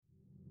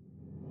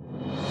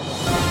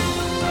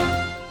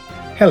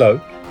Hello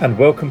and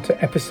welcome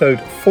to episode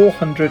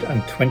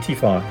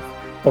 425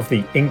 of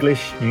the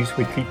English News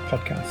Weekly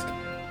podcast.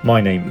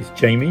 My name is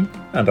Jamie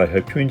and I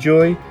hope you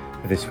enjoy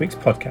this week's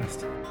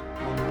podcast.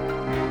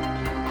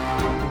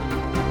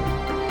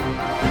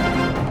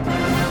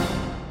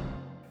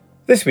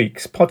 This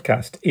week's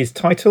podcast is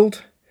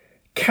titled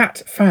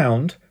Cat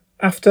Found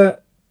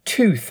After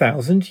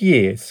 2,000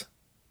 Years.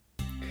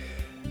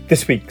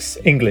 This week's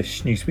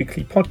English News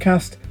Weekly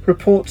podcast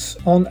reports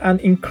on an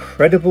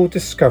incredible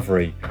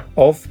discovery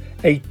of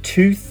a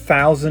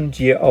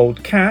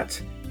 2,000-year-old cat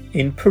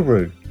in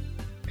Peru.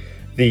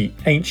 The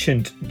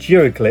ancient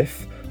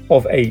geoglyph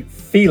of a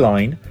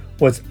feline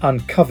was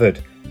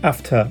uncovered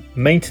after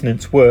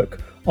maintenance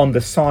work on the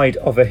side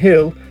of a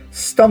hill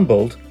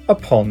stumbled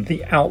upon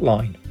the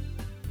outline.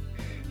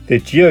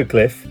 The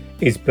geoglyph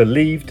is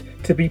believed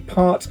to be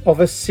part of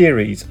a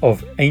series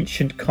of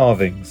ancient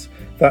carvings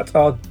that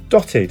are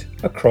dotted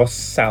across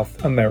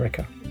South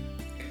America.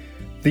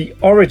 The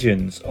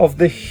origins of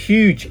the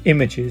huge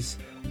images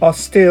are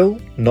still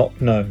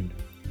not known,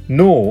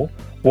 nor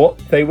what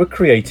they were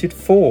created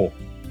for.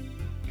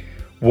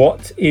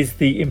 What is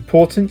the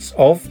importance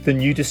of the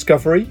new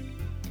discovery?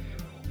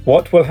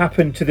 What will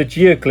happen to the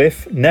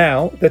geoglyph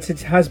now that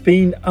it has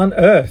been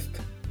unearthed?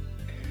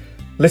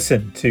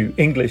 Listen to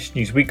English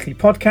News Weekly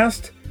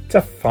podcast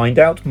to find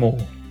out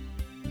more.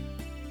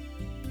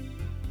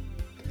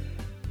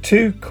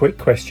 2 quick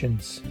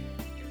questions.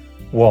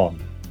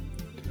 1.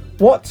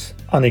 What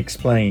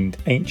unexplained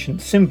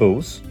ancient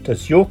symbols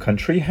does your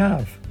country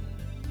have?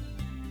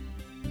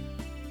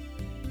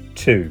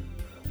 2.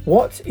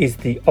 What is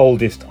the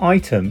oldest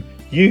item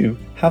you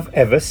have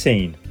ever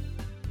seen?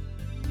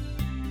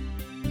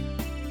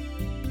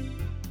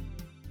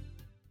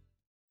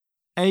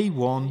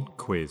 A1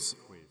 quiz.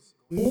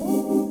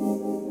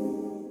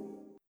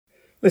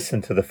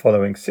 Listen to the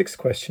following 6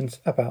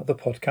 questions about the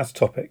podcast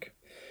topic.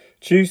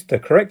 Choose the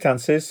correct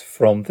answers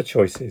from the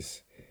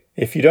choices.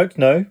 If you don't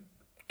know,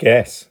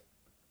 guess.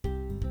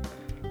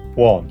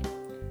 1.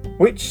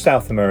 Which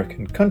South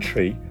American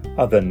country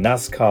are the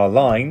Nazca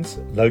lines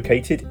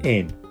located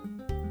in?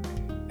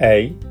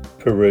 A.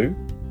 Peru,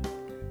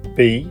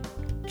 B.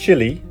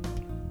 Chile,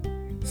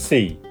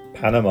 C.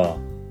 Panama.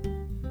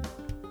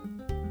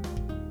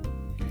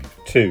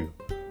 2.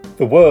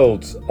 The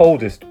world's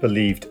oldest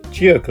believed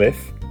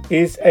geoglyph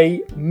is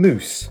a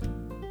moose.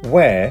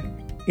 Where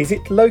is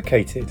it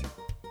located?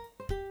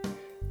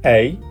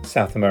 A.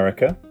 South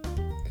America,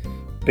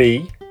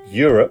 B.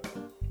 Europe,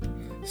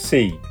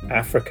 C.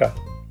 Africa.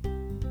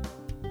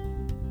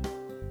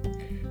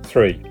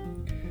 3.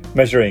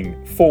 Measuring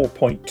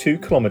 4.2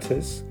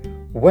 kilometres,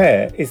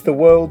 where is the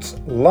world's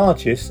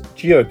largest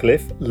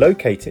geoglyph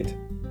located?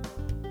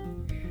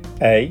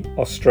 A.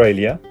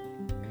 Australia,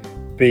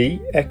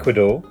 B.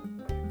 Ecuador,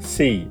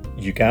 C.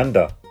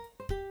 Uganda.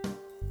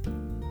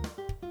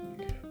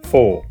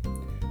 4.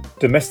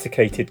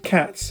 Domesticated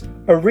cats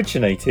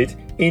originated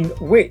in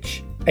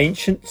which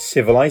ancient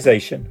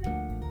civilization?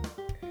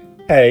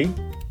 A.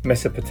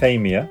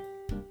 Mesopotamia,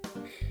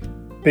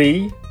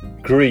 B.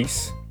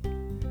 Greece,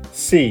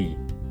 C.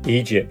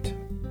 Egypt.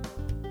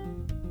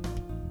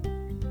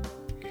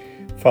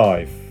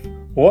 5.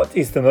 What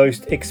is the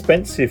most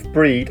expensive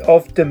breed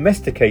of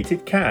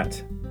domesticated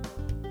cat?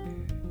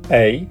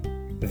 A.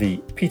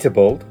 The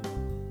Peterbilt,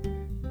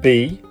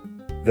 B.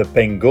 The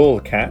Bengal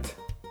cat,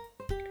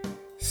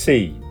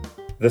 C.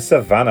 The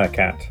Savannah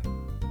cat.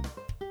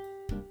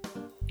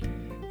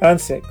 And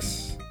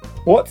 6.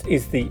 What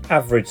is the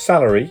average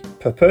salary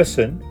per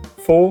person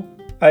for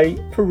a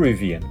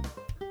Peruvian?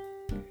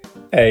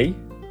 A.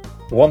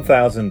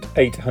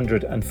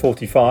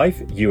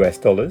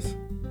 $1,845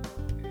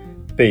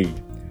 B.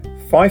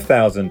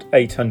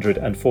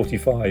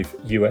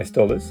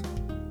 $5,845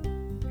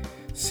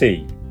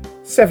 C.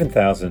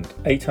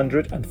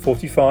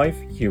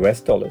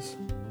 $7,845.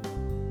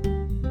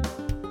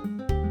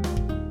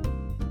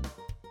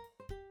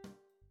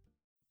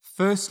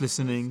 First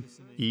listening,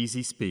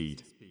 easy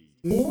speed.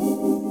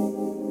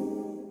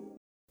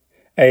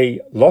 A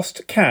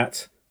lost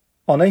cat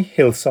on a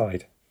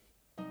hillside.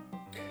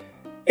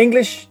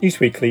 English News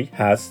Weekly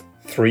has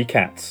 3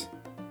 cats.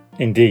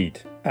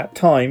 Indeed, at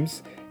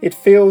times it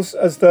feels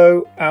as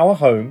though our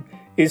home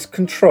is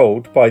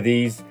controlled by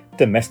these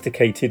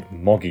domesticated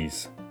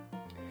moggies.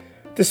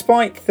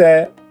 Despite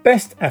their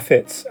best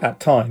efforts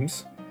at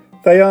times,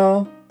 they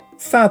are,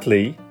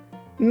 sadly,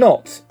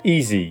 not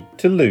easy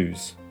to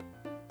lose.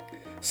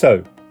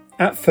 So,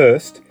 at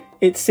first,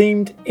 it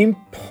seemed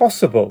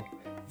impossible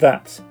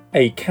that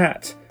a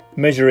cat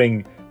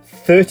measuring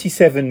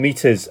 37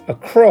 metres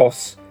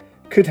across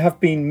could have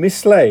been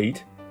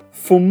mislaid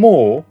for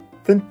more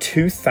than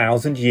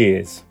 2,000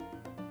 years.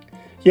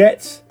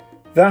 Yet,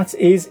 that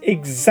is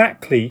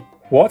exactly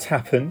what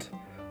happened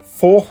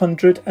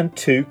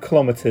 402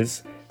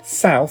 kilometres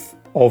south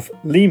of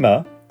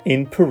Lima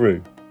in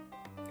Peru.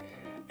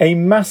 A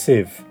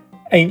massive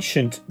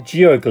ancient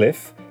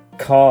geoglyph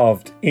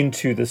carved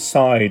into the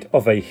side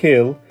of a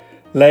hill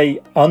lay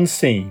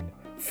unseen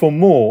for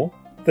more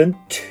than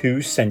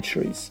 2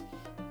 centuries.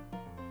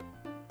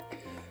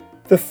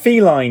 The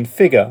feline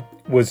figure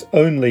was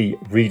only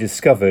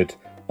rediscovered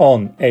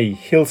on a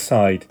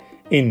hillside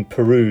in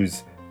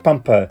Peru's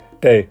Pampa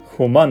de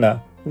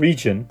Humana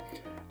region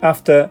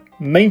after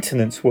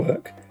maintenance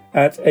work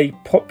at a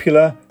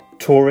popular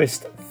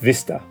tourist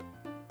vista.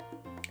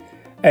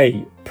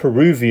 A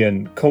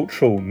Peruvian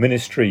Cultural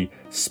Ministry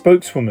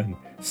spokeswoman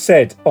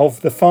said of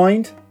the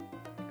find,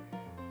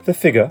 "The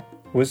figure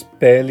was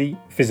barely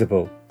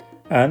visible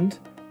and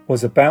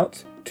was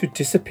about to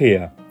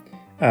disappear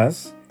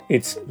as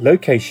its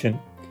location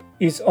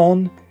is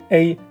on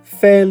a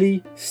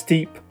fairly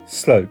steep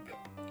slope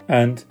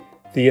and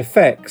the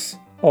effects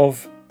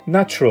of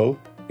natural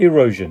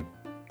erosion."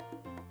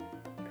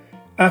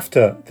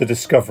 After the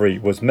discovery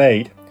was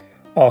made,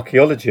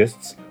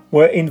 archaeologists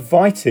were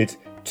invited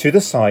to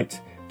the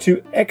site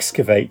to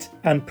excavate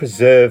and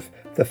preserve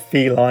the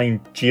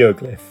feline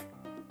geoglyph.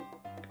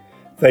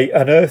 They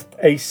unearthed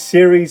a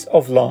series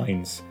of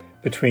lines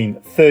between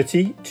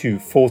 30 to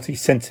 40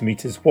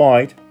 centimetres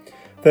wide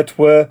that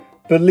were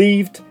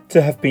believed to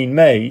have been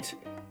made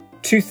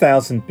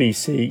 2000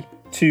 BC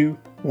to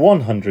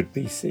 100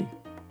 BC.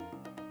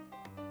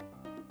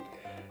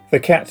 The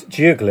cat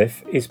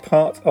geoglyph is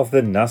part of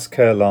the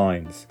Nazca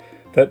lines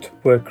that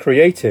were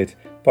created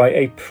by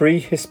a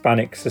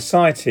pre-Hispanic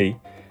society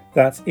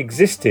that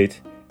existed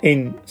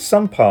in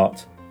some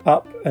part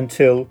up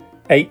until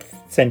 8th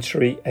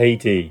century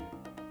AD.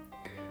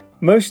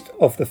 Most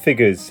of the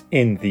figures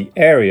in the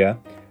area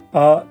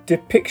are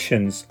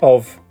depictions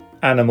of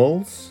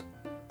animals,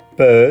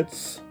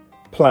 birds,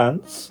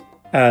 plants,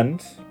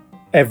 and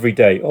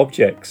everyday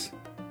objects,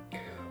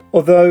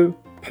 although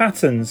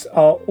patterns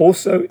are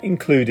also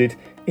included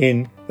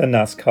in the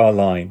Nazca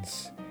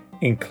lines,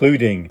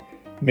 including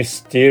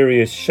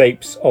mysterious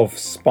shapes of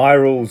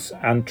spirals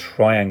and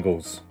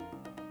triangles.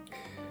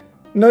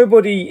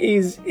 Nobody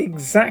is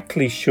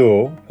exactly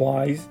sure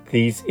why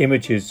these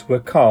images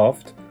were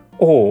carved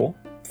or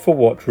for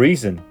what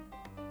reason.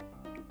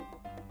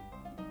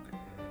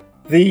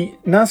 The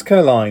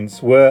Nazca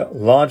lines were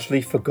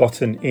largely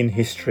forgotten in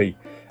history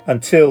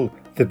until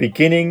the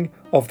beginning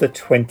of the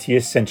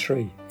 20th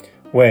century,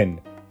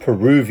 when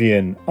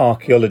Peruvian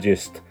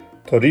archaeologist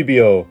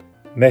Toribio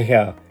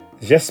Mejia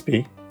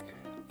Gespi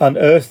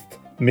unearthed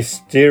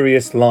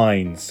mysterious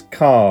lines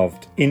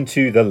carved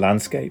into the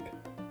landscape.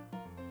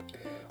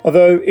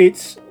 Although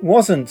it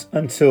wasn't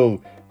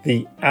until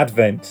the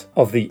advent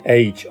of the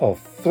age of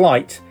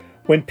flight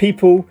when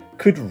people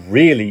could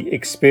really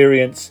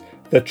experience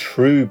the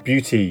true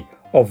beauty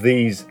of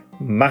these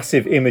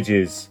massive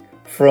images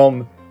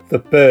from the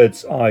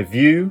bird's eye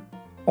view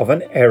of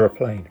an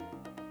aeroplane.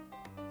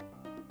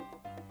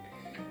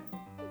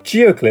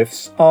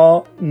 Geoglyphs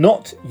are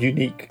not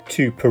unique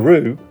to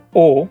Peru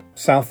or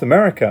South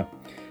America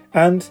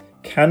and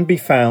can be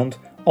found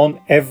on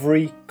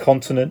every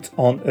continent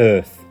on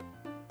Earth.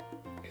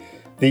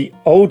 The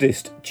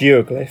oldest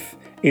geoglyph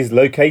is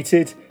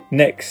located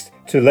next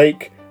to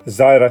Lake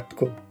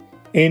Zayratkul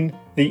in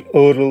the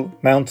Ural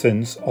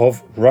Mountains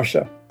of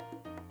Russia,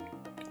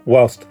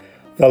 whilst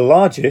the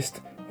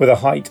largest, with a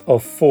height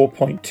of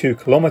 4.2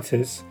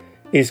 kilometres,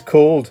 is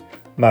called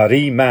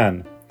Marie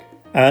Man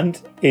and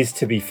is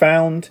to be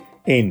found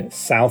in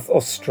South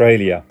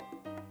Australia.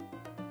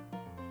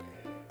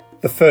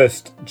 The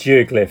first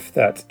geoglyph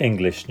that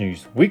English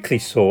News Weekly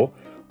saw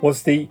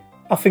was the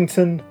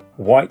Uffington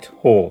White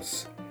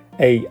Horse,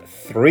 a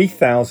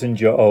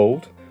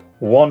 3,000-year-old,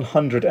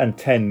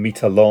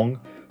 110-metre long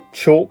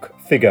chalk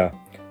figure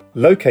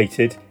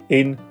located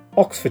in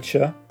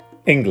Oxfordshire,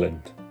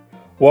 England,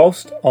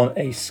 whilst on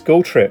a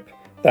school trip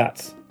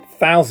that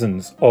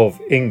thousands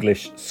of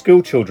English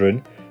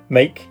schoolchildren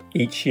make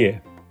each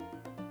year.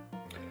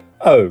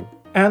 Oh,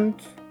 and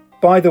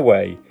by the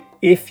way,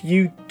 if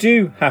you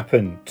do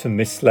happen to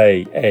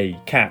mislay a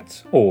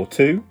cat or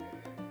two,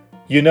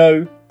 you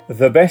know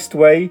the best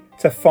way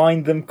to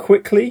find them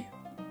quickly?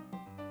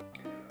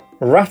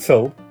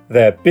 Rattle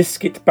their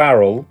biscuit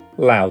barrel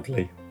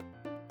loudly.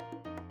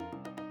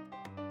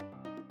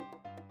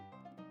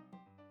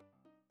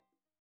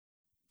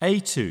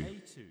 A2.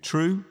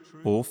 True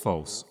or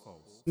false?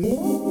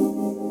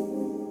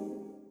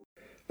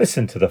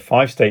 Listen to the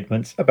 5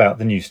 statements about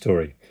the news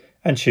story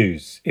and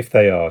choose if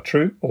they are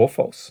true or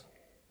false.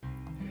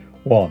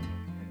 1.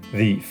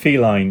 The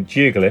feline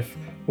geoglyph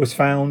was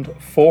found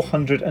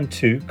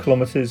 402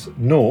 kilometres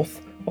north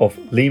of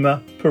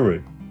Lima,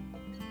 Peru.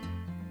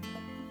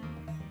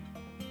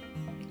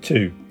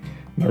 2.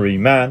 Marie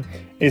Man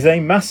is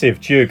a massive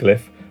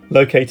geoglyph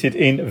located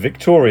in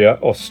Victoria,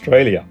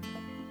 Australia.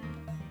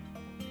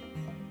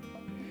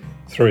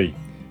 3.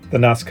 The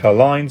Nazca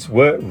lines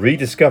were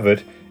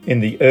rediscovered in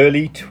the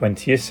early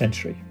 20th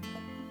century.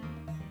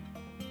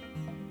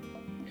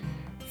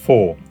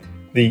 4.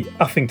 The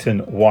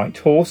Uffington White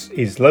Horse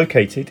is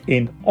located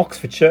in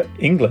Oxfordshire,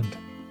 England.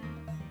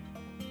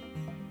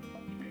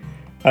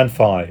 And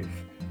 5.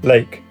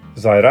 Lake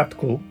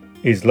Zayratkul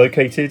is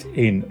located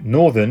in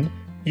northern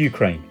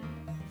Ukraine.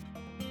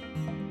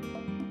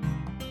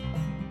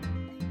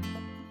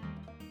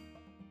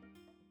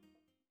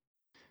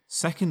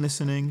 Second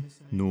listening,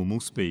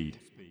 normal speed.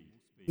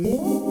 A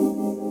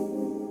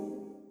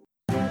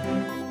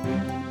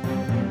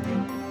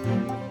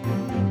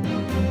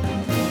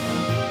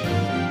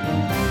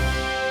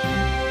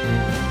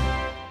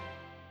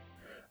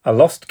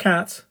lost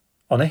cat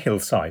on a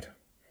hillside.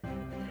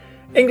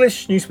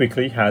 English News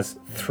Weekly has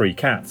 3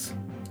 cats.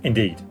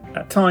 Indeed,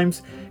 at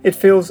times it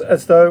feels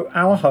as though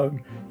our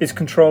home is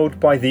controlled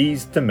by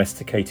these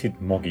domesticated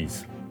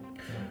moggies.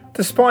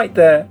 Despite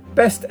their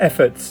best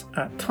efforts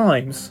at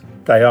times,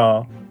 they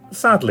are,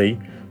 sadly,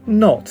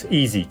 not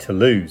easy to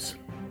lose.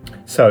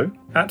 So,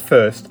 at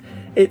first,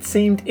 it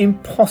seemed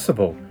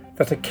impossible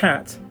that a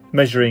cat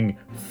measuring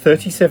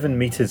 37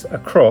 metres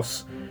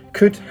across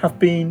could have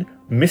been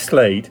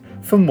mislaid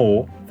for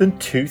more than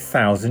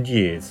 2,000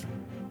 years.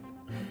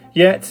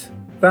 Yet,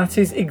 that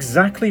is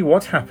exactly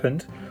what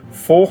happened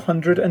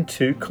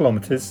 402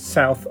 kilometres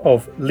south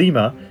of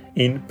Lima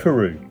in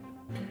Peru.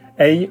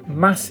 A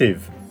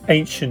massive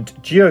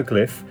ancient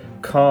geoglyph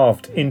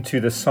carved into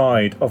the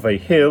side of a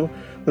hill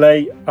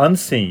lay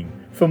unseen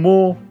for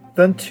more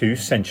than 2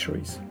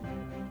 centuries.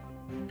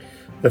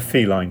 The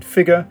feline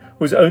figure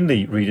was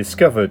only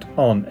rediscovered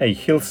on a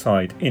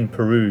hillside in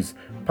Peru's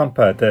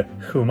Pampa de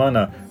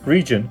Humana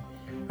region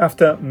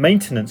after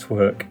maintenance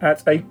work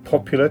at a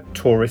popular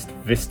tourist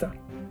vista.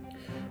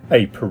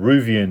 A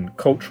Peruvian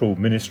Cultural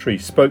Ministry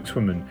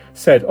spokeswoman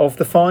said of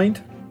the find,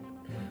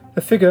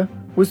 "The figure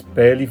was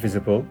barely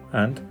visible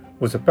and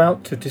was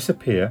about to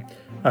disappear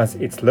as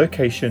its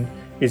location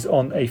is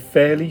on a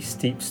fairly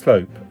steep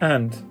slope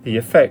and the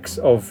effects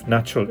of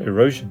natural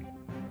erosion."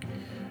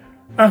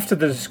 After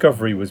the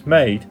discovery was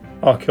made,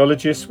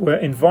 archaeologists were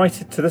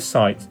invited to the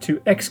site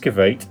to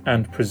excavate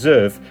and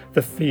preserve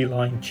the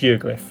feline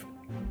geoglyph.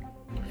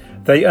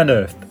 They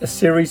unearthed a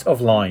series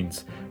of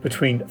lines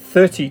between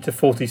 30 to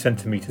 40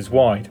 centimetres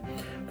wide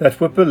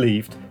that were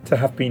believed to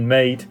have been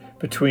made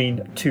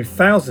between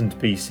 2000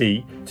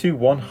 BC to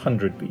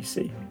 100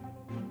 BC.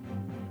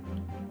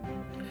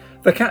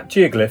 The cat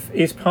geoglyph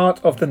is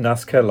part of the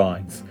Nazca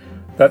lines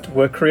that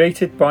were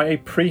created by a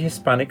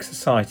pre-Hispanic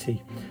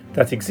society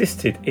that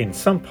existed in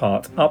some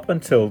part up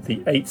until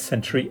the 8th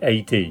century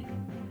AD.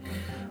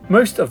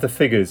 Most of the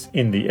figures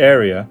in the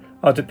area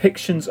are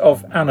depictions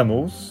of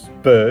animals,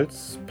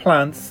 birds,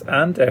 plants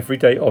and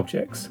everyday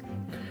objects,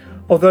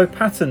 although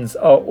patterns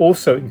are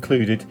also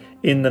included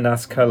in the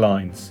Nazca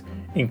lines,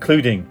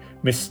 including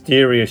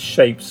mysterious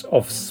shapes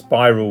of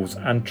spirals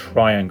and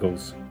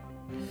triangles.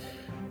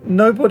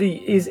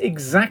 Nobody is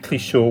exactly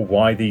sure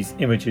why these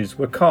images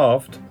were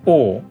carved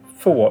or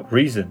for what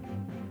reason.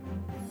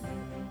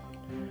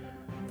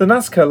 The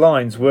Nazca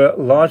lines were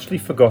largely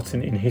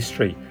forgotten in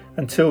history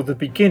until the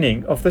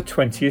beginning of the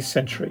 20th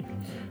century,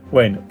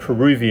 when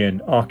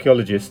Peruvian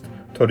archaeologist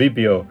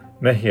Toribio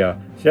Mejia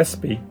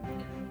Yespi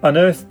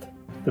unearthed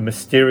the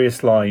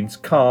mysterious lines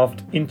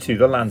carved into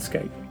the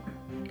landscape.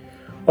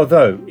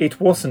 Although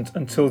it wasn't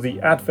until the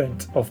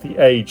advent of the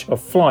age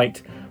of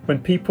flight when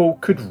people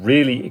could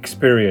really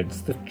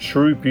experience the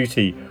true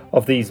beauty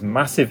of these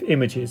massive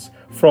images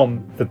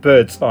from the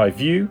bird's eye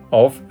view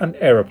of an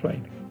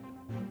aeroplane.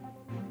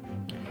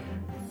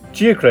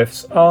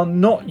 Geoglyphs are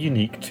not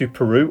unique to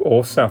Peru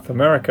or South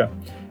America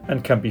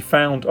and can be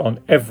found on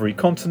every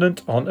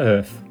continent on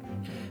Earth.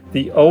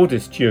 The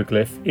oldest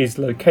geoglyph is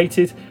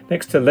located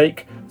next to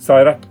Lake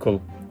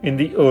Zayratkul in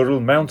the Ural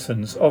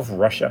Mountains of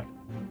Russia,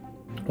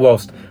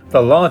 whilst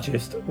the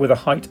largest, with a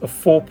height of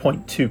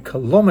 4.2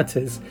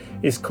 kilometres,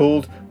 is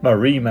called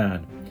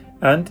Mariman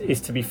and is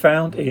to be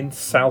found in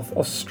South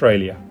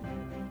Australia.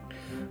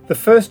 The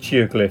first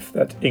geoglyph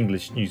that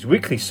English News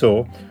Weekly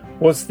saw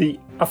was the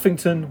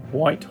Uffington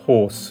White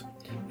Horse,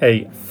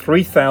 a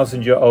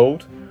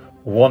 3,000-year-old,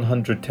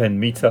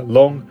 110-metre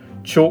long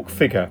chalk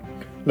figure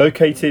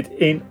located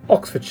in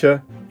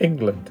Oxfordshire,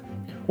 England,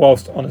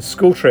 whilst on a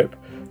school trip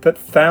that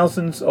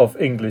thousands of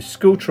English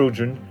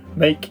schoolchildren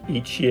make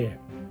each year.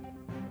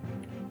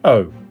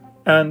 Oh,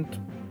 and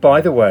by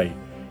the way,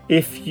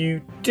 if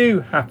you do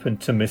happen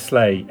to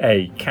mislay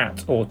a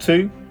cat or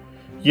two,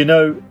 you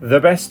know the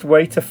best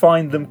way to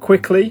find them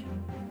quickly?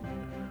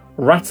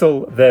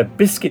 Rattle their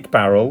biscuit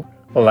barrel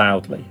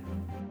loudly.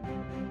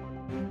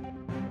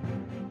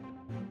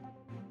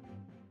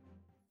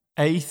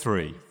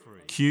 A3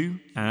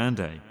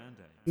 Q&A.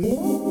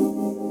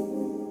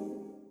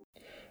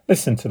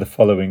 Listen to the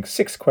following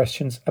 6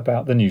 questions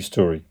about the news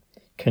story.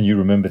 Can you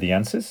remember the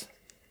answers?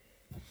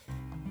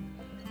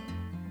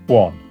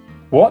 1.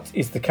 What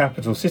is the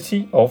capital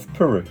city of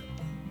Peru?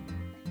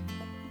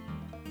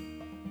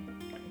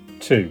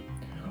 2.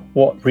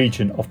 What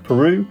region of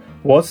Peru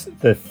was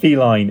the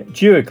feline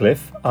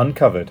geoglyph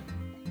uncovered?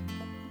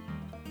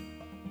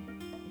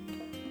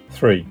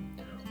 3.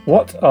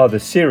 What are the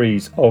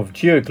series of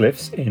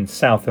geoglyphs in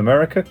South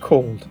America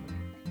called?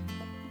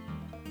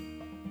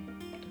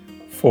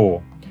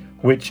 4.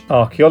 Which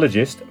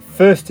archaeologist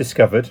first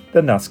discovered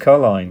the Nazca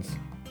lines?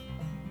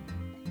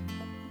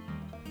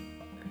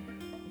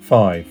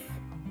 5.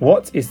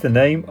 What is the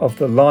name of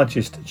the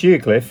largest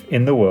geoglyph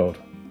in the world?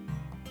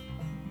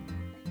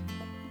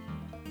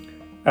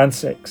 And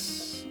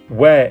 6.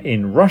 Where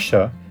in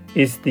Russia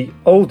is the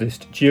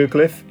oldest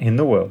geoglyph in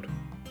the world?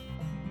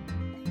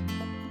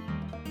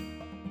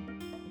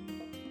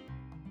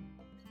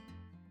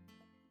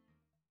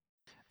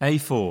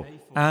 A4.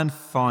 And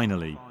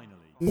finally,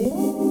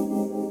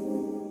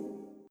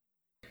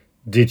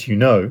 did you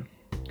know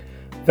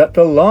that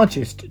the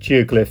largest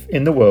geoglyph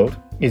in the world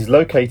is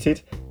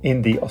located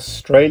in the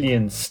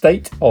Australian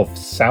state of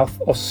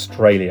South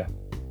Australia?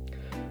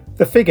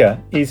 The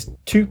figure is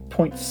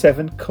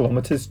 2.7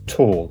 kilometres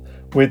tall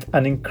with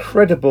an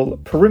incredible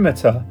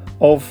perimeter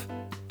of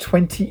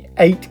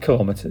 28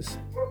 kilometres.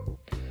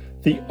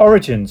 The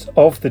origins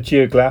of the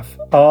geoglyph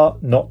are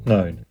not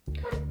known.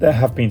 There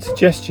have been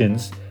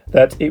suggestions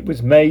that it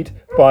was made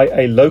by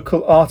a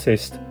local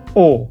artist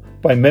or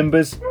by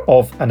members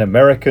of an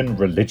American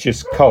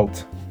religious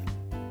cult.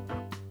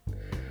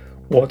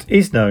 What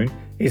is known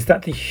is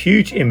that the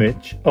huge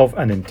image of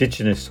an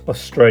Indigenous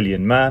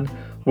Australian man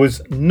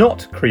was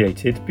not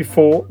created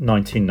before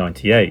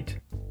 1998.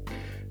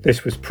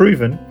 This was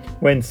proven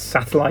when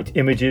satellite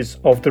images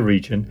of the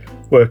region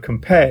were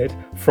compared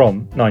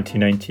from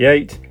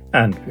 1998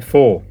 and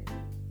before.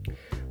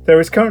 There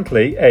is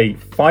currently a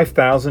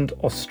 $5,000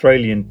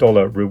 Australian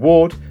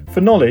reward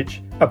for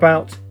knowledge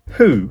about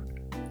who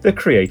the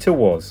creator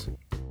was.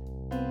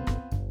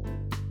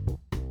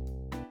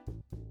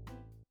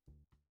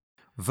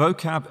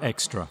 Vocab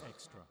Extra.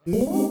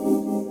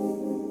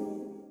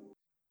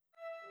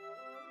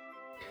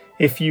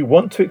 If you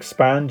want to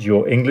expand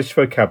your English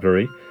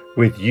vocabulary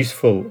with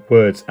useful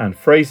words and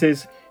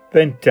phrases,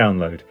 then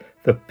download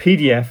the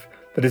PDF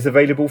that is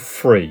available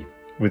free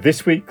with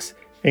this week's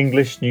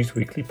English News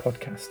Weekly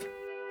podcast.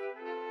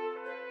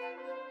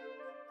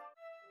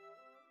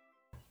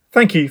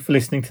 Thank you for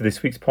listening to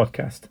this week's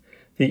podcast.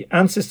 The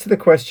answers to the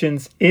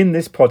questions in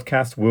this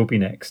podcast will be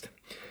next.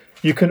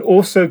 You can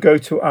also go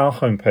to our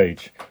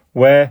homepage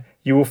where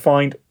you will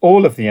find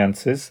all of the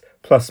answers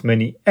plus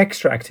many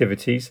extra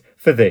activities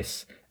for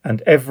this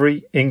and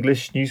every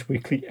English News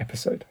Weekly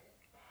episode.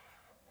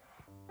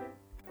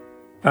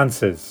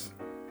 Answers.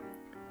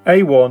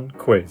 A1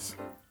 quiz.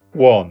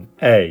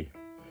 1A,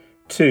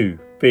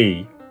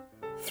 2B,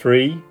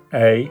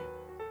 3A,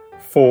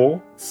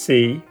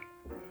 4C,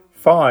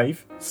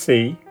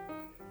 5C,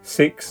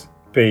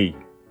 6B.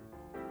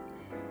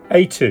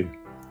 A2.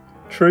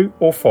 True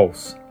or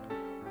false?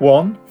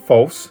 1.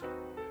 False.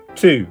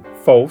 2.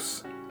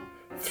 False.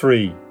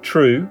 3.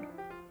 True.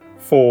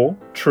 4.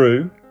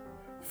 True.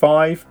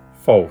 5.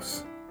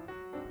 False.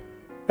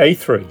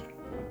 A3.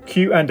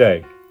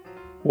 Q&A.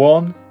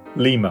 1.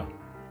 Lima.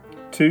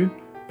 2.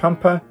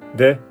 Pampa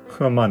de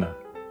Humana.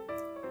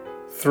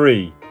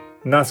 3.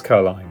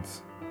 Nazca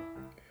lines.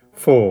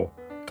 4.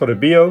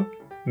 Toribio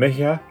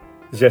Mejia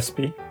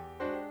Zespi.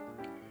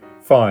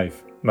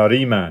 5.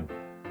 Mariman.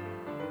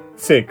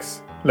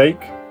 6.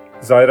 Lake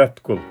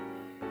Zairatkul.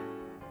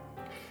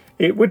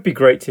 It would be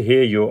great to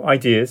hear your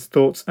ideas,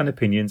 thoughts and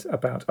opinions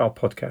about our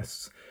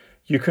podcasts.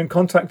 You can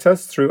contact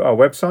us through our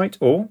website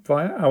or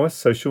via our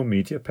social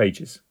media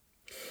pages.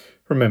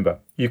 Remember,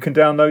 you can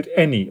download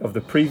any of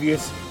the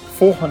previous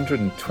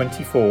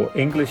 424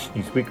 English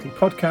News Weekly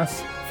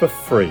podcasts for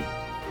free,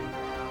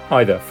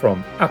 either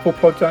from Apple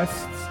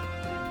Podcasts,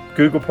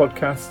 Google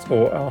Podcasts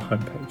or our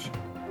homepage.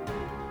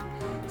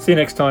 See you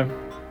next time.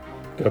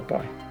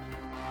 Goodbye.